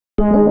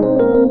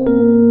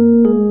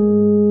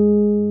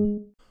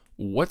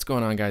What's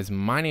going on, guys?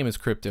 My name is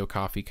Crypto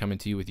Coffee, coming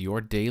to you with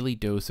your daily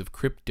dose of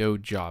crypto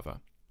Java.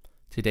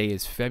 Today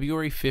is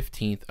February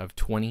 15th of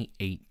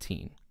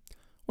 2018. I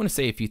want to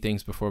say a few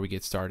things before we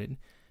get started.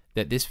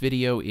 That this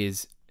video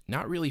is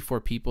not really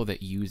for people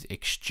that use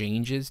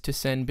exchanges to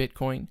send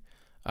Bitcoin,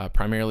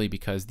 primarily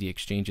because the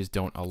exchanges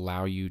don't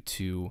allow you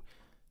to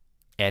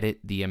edit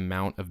the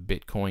amount of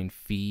Bitcoin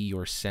fee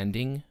you're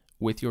sending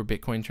with your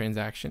Bitcoin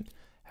transaction.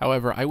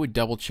 However, I would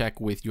double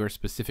check with your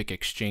specific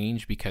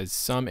exchange because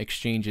some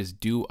exchanges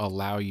do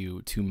allow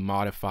you to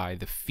modify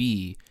the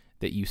fee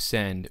that you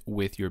send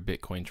with your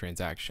Bitcoin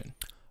transaction.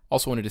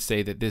 Also wanted to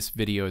say that this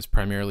video is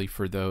primarily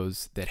for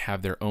those that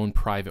have their own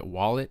private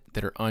wallet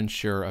that are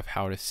unsure of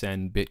how to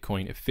send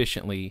Bitcoin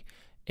efficiently,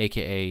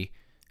 aka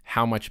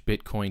how much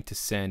Bitcoin to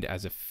send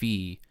as a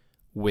fee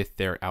with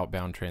their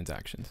outbound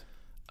transactions.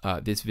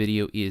 This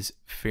video is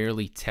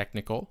fairly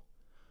technical.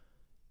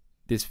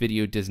 This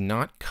video does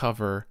not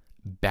cover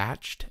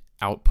batched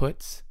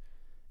outputs,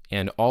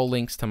 and all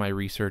links to my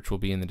research will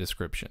be in the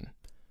description.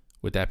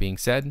 With that being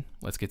said,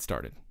 let's get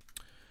started.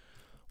 I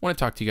want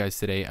to talk to you guys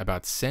today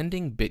about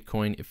sending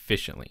Bitcoin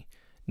efficiently.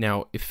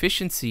 Now,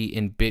 efficiency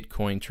in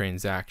Bitcoin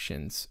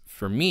transactions,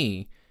 for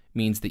me,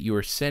 means that you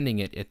are sending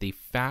it at the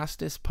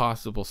fastest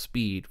possible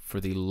speed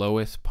for the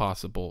lowest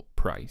possible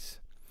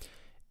price.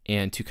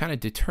 And to kind of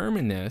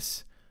determine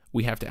this,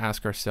 we have to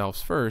ask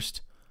ourselves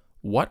first,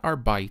 what are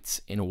bytes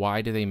and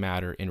why do they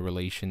matter in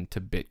relation to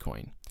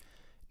Bitcoin?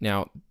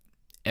 Now,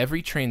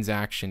 every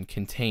transaction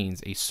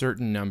contains a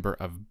certain number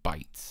of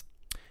bytes,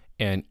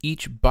 and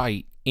each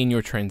byte in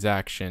your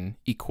transaction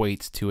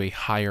equates to a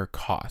higher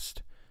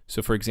cost.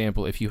 So for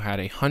example, if you had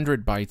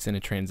 100 bytes in a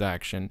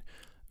transaction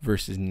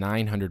versus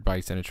 900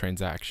 bytes in a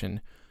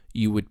transaction,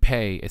 you would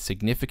pay a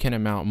significant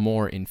amount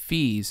more in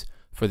fees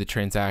for the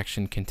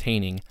transaction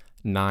containing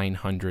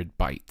 900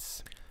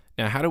 bytes.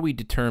 Now, how do we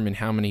determine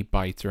how many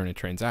bytes are in a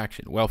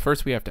transaction? Well,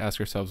 first we have to ask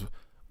ourselves,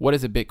 what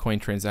is a Bitcoin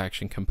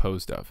transaction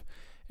composed of?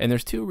 And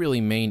there's two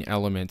really main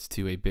elements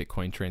to a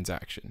Bitcoin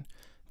transaction.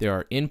 There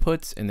are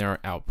inputs and there are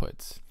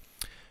outputs.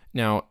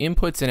 Now,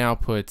 inputs and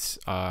outputs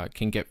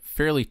can get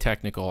fairly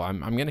technical. I'm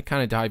going to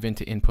kind of dive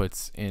into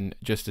inputs in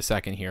just a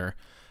second here.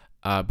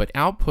 But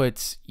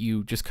outputs,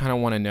 you just kind of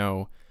want to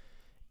know,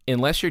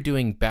 unless you're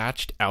doing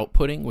batched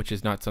outputting, which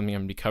is not something I'm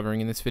going to be covering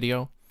in this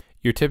video,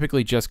 you're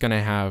typically just going to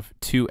have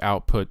two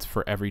outputs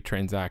for every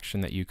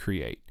transaction that you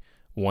create.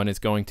 One is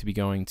going to be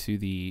going to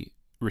the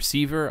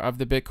receiver of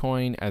the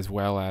Bitcoin as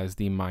well as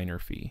the miner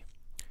fee.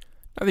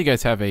 Now that you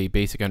guys have a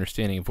basic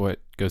understanding of what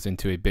goes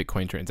into a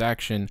Bitcoin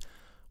transaction, I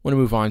want to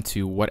move on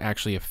to what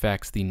actually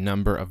affects the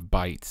number of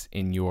bytes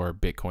in your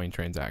Bitcoin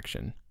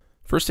transaction.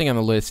 First thing on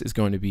the list is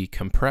going to be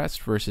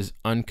compressed versus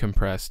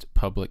uncompressed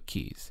public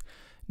keys.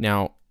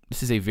 Now,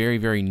 this is a very,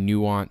 very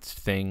nuanced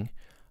thing.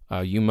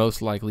 You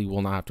most likely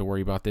will not have to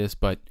worry about this,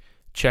 but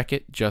check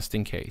it just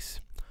in case.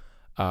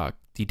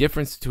 The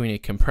difference between a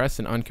compressed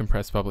and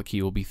uncompressed public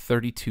key will be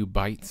 32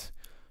 bytes.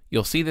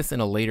 You'll see this in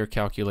a later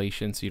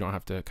calculation, so you don't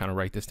have to kind of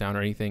write this down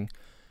or anything.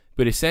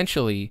 But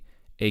essentially,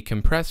 a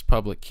compressed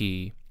public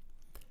key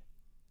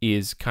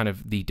is kind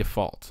of the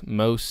default.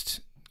 Most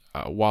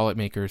wallet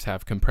makers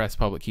have compressed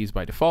public keys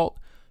by default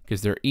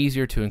because they're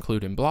easier to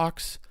include in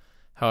blocks.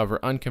 However,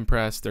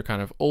 uncompressed, they're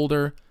kind of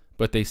older,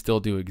 but they still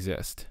do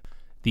exist.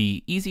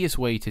 The easiest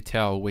way to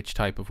tell which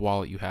type of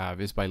wallet you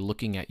have is by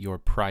looking at your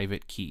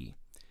private key.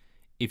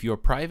 If your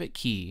private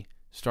key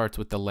starts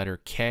with the letter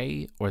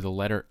K or the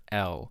letter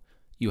L,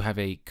 you have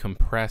a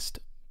compressed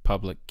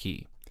public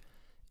key.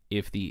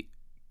 If the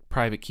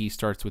private key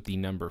starts with the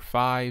number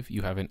 5,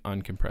 you have an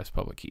uncompressed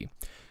public key.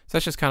 So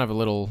that's just kind of a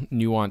little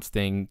nuanced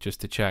thing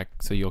just to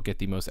check so you'll get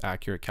the most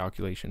accurate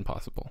calculation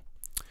possible.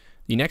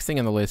 The next thing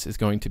on the list is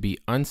going to be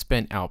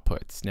unspent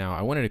outputs. Now,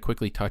 I wanted to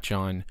quickly touch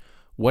on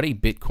what a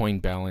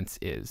Bitcoin balance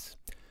is.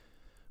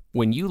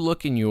 When you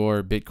look in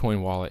your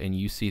Bitcoin wallet and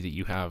you see that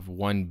you have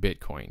 1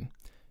 Bitcoin,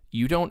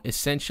 you don't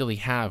essentially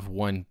have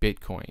 1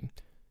 Bitcoin.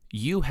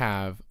 You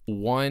have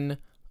 1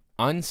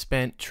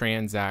 unspent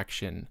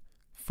transaction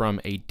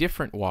from a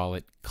different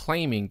wallet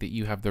claiming that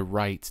you have the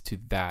rights to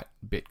that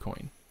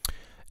Bitcoin.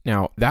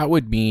 Now, that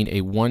would mean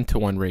a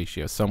 1-to-1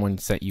 ratio. Someone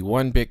sent you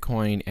 1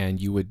 Bitcoin and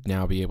you would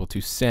now be able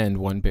to send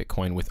 1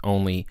 Bitcoin with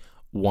only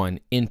 1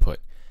 input.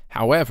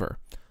 However,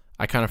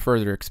 I kind of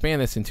further expand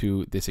this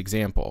into this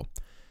example.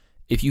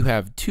 If you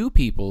have 2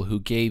 people who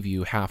gave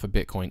you half a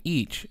Bitcoin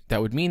each,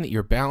 that would mean that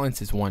your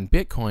balance is 1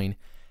 Bitcoin.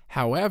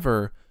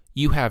 However,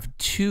 you have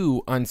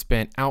 2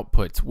 unspent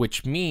outputs,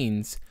 which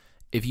means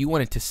if you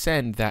wanted to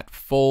send that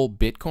full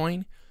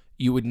Bitcoin,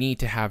 you would need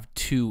to have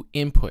 2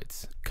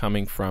 inputs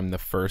coming from the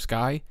first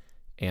guy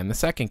and the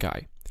second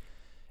guy.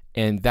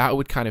 And that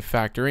would kind of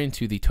factor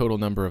into the total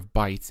number of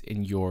bytes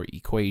in your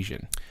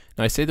equation.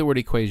 Now, I say the word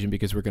equation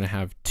because we're going to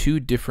have 2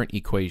 different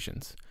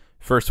equations.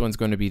 First one's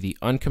going to be the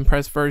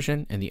uncompressed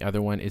version, and the other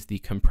one is the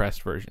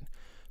compressed version.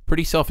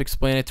 Pretty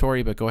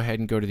self-explanatory, but go ahead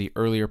and go to the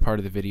earlier part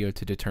of the video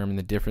to determine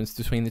the difference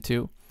between the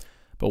two.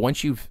 But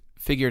once you've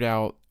figured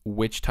out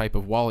which type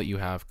of wallet you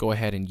have, go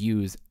ahead and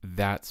use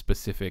that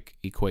specific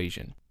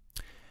equation.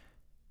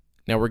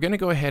 Now we're going to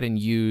go ahead and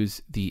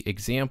use the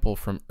example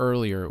from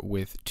earlier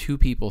with two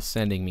people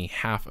sending me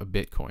half a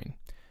Bitcoin.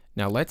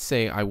 Now let's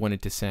say I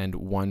wanted to send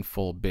one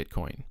full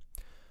Bitcoin.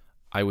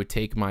 I would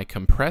take my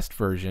compressed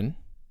version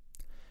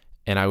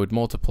and I would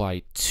multiply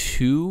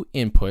two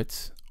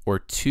inputs or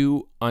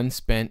two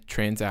unspent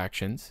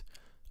transactions.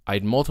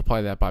 I'd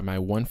multiply that by my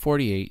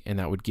 148 and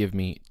that would give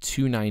me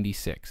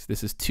 296.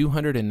 This is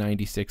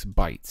 296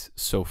 bytes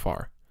so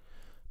far.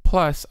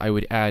 Plus I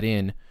would add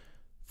in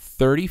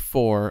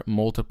 34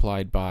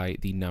 multiplied by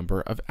the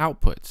number of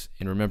outputs.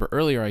 And remember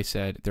earlier I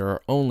said there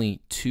are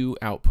only two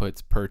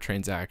outputs per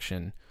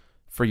transaction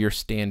for your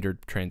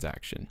standard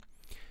transaction.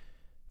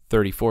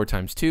 34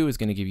 times 2 is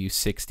going to give you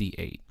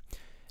 68.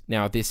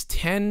 Now this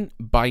 10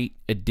 byte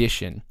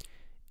addition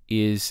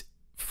is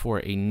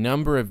for a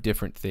number of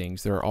different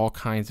things. There are all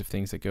kinds of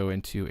things that go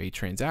into a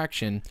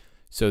transaction.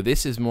 So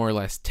this is more or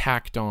less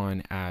tacked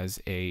on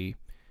as a,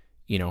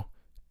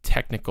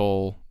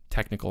 technical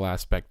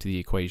aspect to the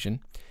equation.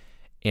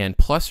 And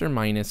plus or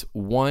minus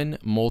 1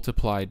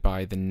 multiplied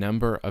by the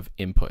number of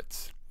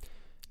inputs.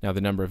 Now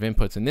the number of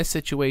inputs in this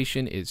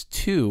situation is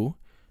 2,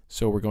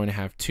 so we're going to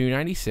have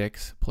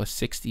 296 plus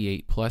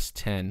 68 plus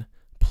 10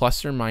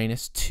 plus or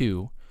minus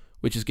 2,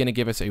 which is going to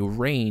give us a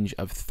range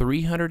of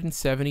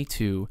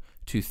 372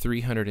 to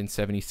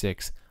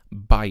 376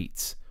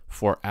 bytes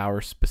for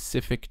our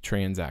specific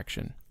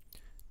transaction.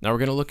 Now we're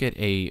going to look at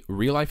a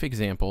real-life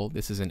example.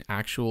 This is an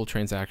actual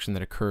transaction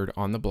that occurred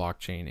on the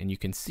blockchain, and you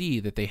can see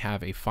that they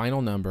have a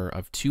final number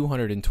of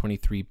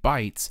 223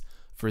 bytes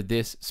for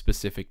this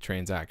specific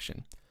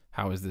transaction.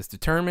 How is this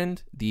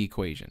determined? The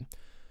equation.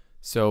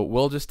 So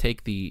we'll just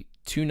take the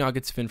two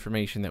nuggets of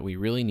information that we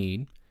really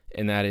need,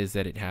 and that is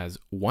that it has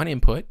one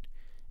input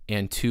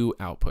and two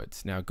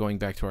outputs. Now going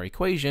back to our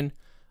equation,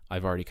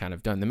 I've already kind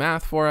of done the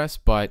math for us,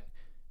 but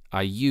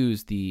I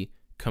used the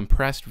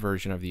compressed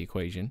version of the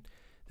equation.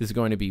 This is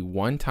going to be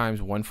 1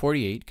 times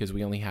 148 because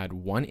we only had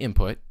one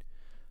input,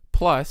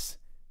 plus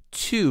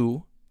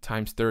 2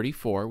 times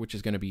 34, which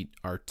is going to be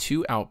our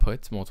two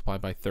outputs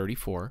multiplied by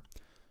 34,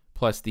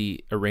 plus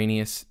the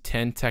erroneous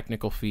 10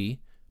 technical fee,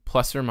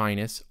 plus or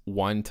minus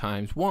 1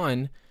 times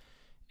 1,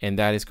 and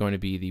that is going to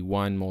be the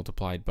 1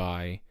 multiplied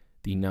by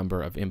the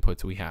number of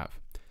inputs we have.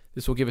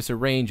 This will give us a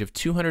range of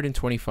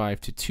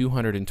 225 to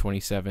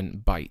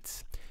 227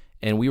 bytes.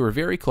 And we were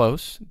very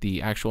close.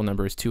 The actual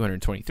number is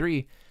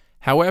 223.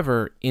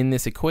 However, in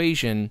this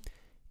equation,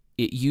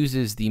 it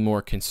uses the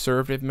more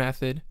conservative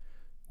method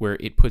where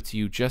it puts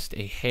you just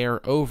a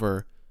hair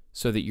over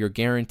so that you're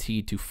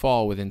guaranteed to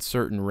fall within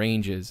certain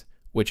ranges,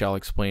 which I'll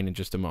explain in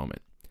just a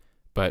moment.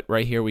 But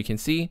right here we can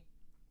see,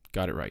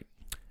 got it right.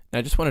 Now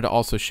I just wanted to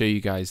also show you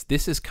guys,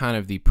 this is kind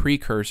of the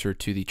precursor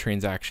to the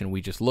transaction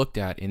we just looked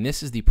at, and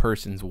this is the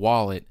person's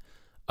wallet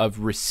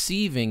of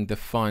receiving the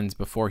funds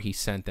before he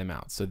sent them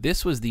out. So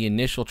this was the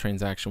initial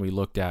transaction we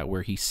looked at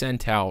where he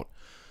sent out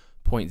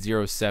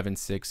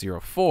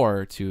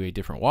 0.07604 to a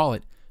different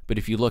wallet. But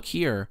if you look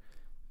here,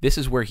 this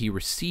is where he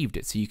received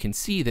it. So you can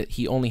see that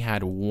he only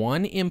had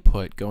one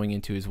input going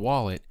into his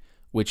wallet,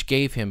 which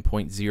gave him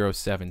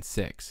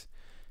 0.076.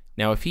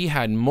 Now, if he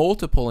had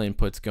multiple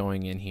inputs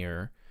going in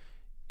here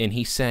and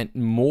he sent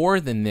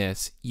more than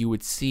this, you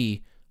would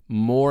see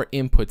more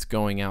inputs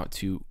going out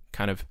to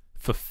kind of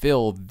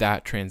fulfill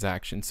that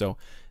transaction. So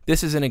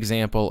this is an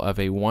example of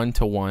a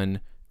 1-to-1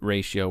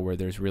 ratio where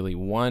there's really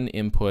one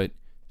input,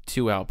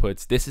 two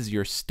outputs. This is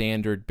your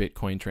standard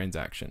Bitcoin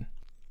transaction.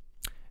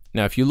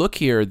 Now, if you look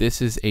here,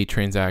 this is a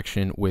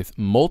transaction with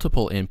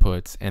multiple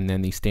inputs and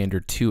then the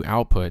standard two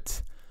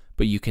outputs.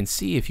 But you can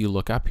see, if you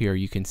look up here,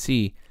 you can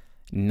see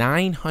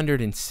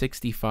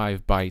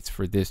 965 bytes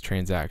for this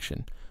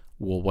transaction.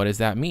 Well, what does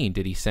that mean?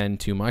 Did he send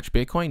too much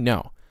Bitcoin?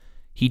 No.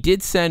 He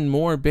did send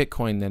more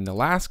Bitcoin than the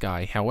last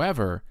guy.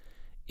 However,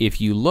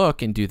 if you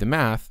look and do the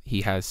math,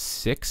 he has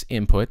 6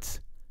 inputs,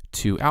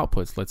 2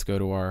 outputs. Let's go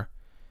to our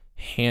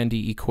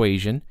handy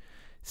equation.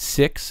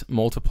 6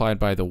 multiplied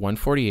by the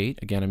 148,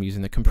 again I'm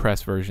using the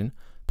compressed version,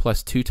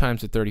 plus 2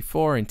 times the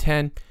 34 and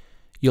 10,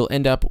 you'll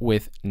end up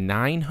with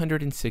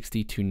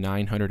 960 to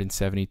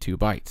 972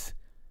 bytes.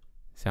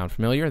 Sound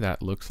familiar?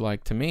 That looks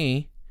like to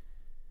me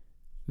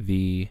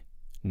the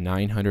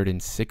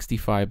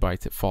 965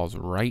 bytes. It falls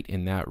right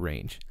in that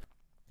range.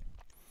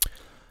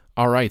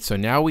 All right, so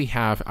now we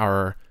have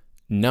our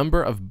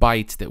number of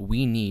bytes that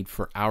we need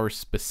for our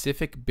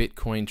specific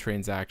Bitcoin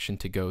transaction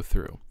to go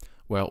through.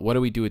 Well, what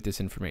do we do with this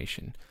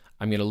information?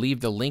 I'm going to leave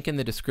the link in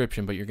the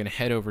description, but you're going to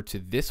head over to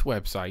this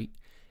website,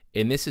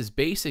 and this is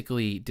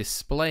basically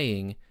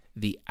displaying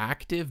the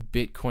active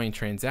Bitcoin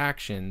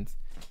transactions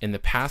in the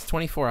past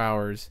 24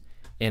 hours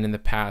and in the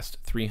past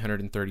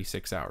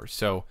 336 hours.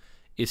 So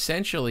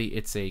essentially,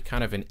 it's a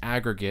kind of an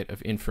aggregate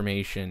of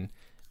information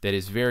that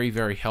is very,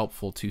 very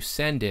helpful to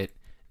send it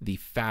the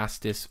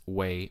fastest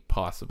way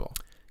possible.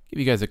 Give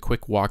you guys a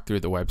quick walk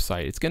through the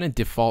website. It's going to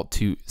default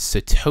to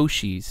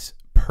Satoshis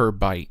per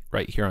byte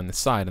right here on the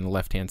side, on the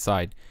left-hand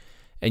side.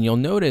 And you'll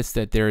notice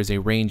that there is a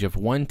range of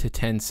 1 to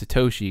 10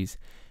 Satoshis,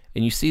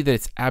 and you see that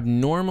it's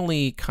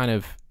abnormally kind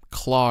of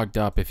clogged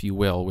up, if you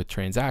will, with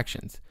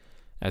transactions.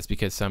 That's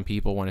because some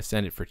people want to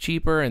send it for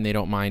cheaper and they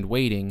don't mind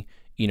waiting,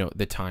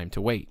 the time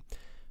to wait,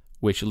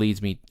 which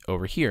leads me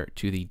over here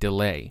to the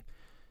delay.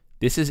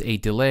 This is a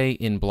delay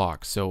in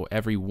blocks. So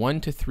every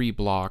 1 to 3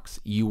 blocks,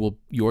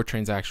 your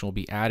transaction will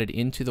be added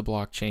into the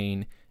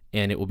blockchain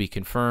and it will be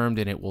confirmed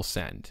and it will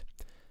send.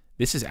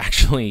 This is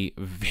actually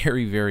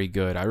very, very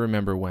good. I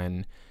remember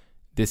when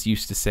this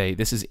used to say,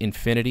 this is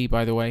infinity,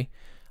 by the way.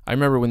 I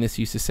remember when this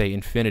used to say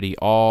infinity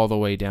all the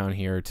way down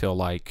here till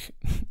like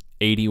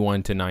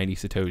 81 to 90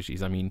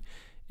 Satoshis. I mean,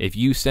 if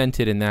you sent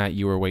it in that,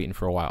 you were waiting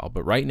for a while.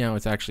 But right now,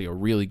 it's actually a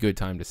really good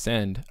time to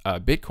send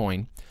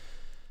Bitcoin.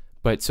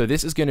 But so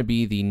this is going to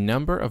be the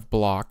number of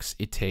blocks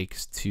it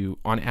takes to,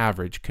 on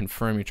average,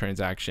 confirm your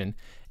transaction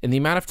and the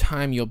amount of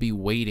time you'll be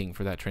waiting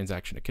for that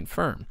transaction to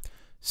confirm.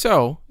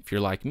 So if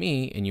you're like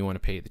me and you want to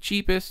pay the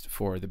cheapest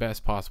for the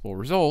best possible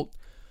result,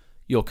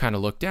 you'll kind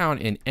of look down,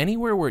 and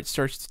anywhere where it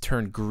starts to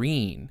turn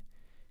green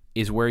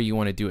is where you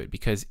want to do it,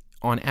 because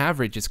on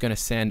average, it's going to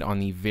send on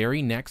the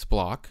very next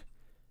block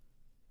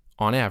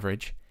on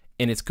average,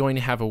 and it's going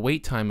to have a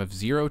wait time of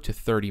 0 to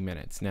 30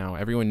 minutes. Now,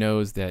 everyone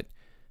knows that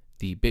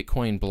the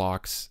Bitcoin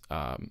blocks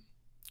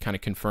kind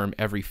of confirm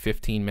every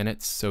 15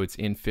 minutes, so it's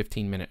in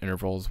 15-minute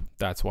intervals.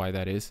 That's why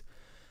that is.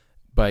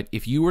 But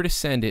if you were to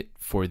send it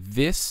for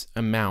this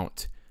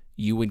amount,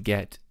 you would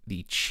get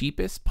the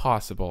cheapest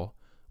possible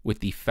with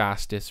the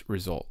fastest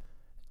result.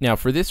 Now,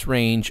 for this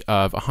range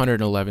of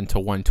 111 to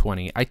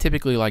 120, I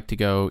typically like to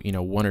go,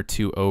 1 or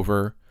 2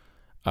 over.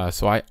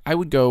 So I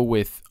would go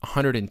with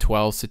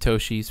 112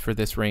 Satoshis for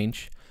this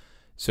range.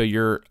 So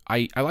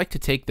I like to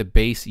take the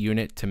base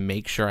unit to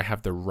make sure I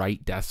have the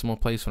right decimal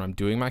place when I'm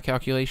doing my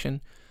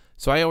calculation.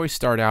 So I always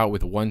start out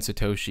with 1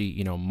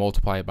 Satoshi,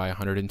 multiply it by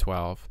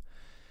 112.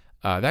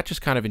 That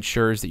just kind of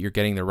ensures that you're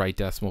getting the right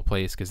decimal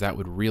place, because that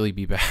would really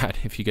be bad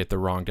if you get the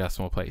wrong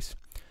decimal place.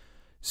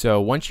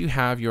 So once you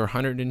have your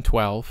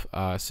 112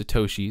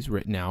 Satoshis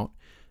written out,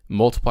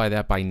 multiply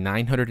that by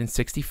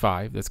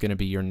 965. That's going to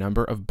be your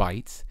number of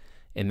bytes.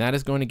 And that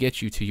is going to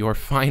get you to your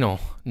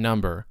final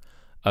number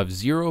of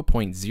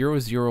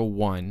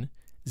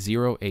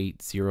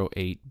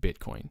 0.0010808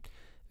 Bitcoin.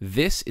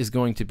 This is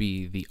going to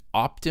be the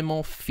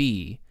optimal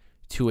fee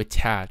to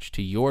attach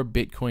to your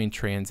Bitcoin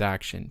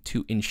transaction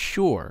to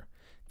ensure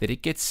that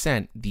it gets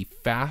sent the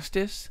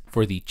fastest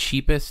for the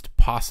cheapest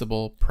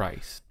possible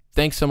price.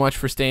 Thanks so much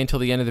for staying till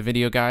the end of the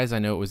video, guys. I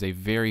know it was a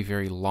very,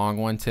 very long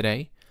one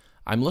today.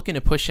 I'm looking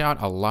to push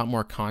out a lot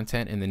more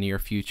content in the near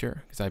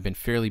future because I've been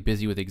fairly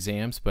busy with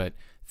exams, but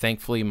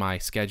thankfully my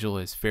schedule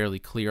is fairly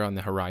clear on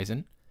the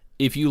horizon.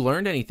 If you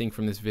learned anything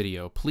from this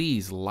video,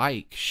 please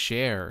like,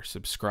 share,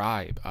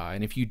 subscribe.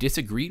 And if you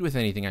disagreed with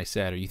anything I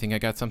said or you think I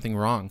got something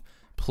wrong,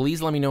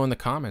 please let me know in the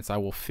comments. I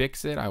will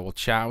fix it. I will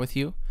chat with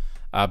you.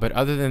 But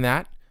other than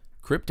that,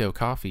 Crypto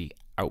Coffee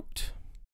out.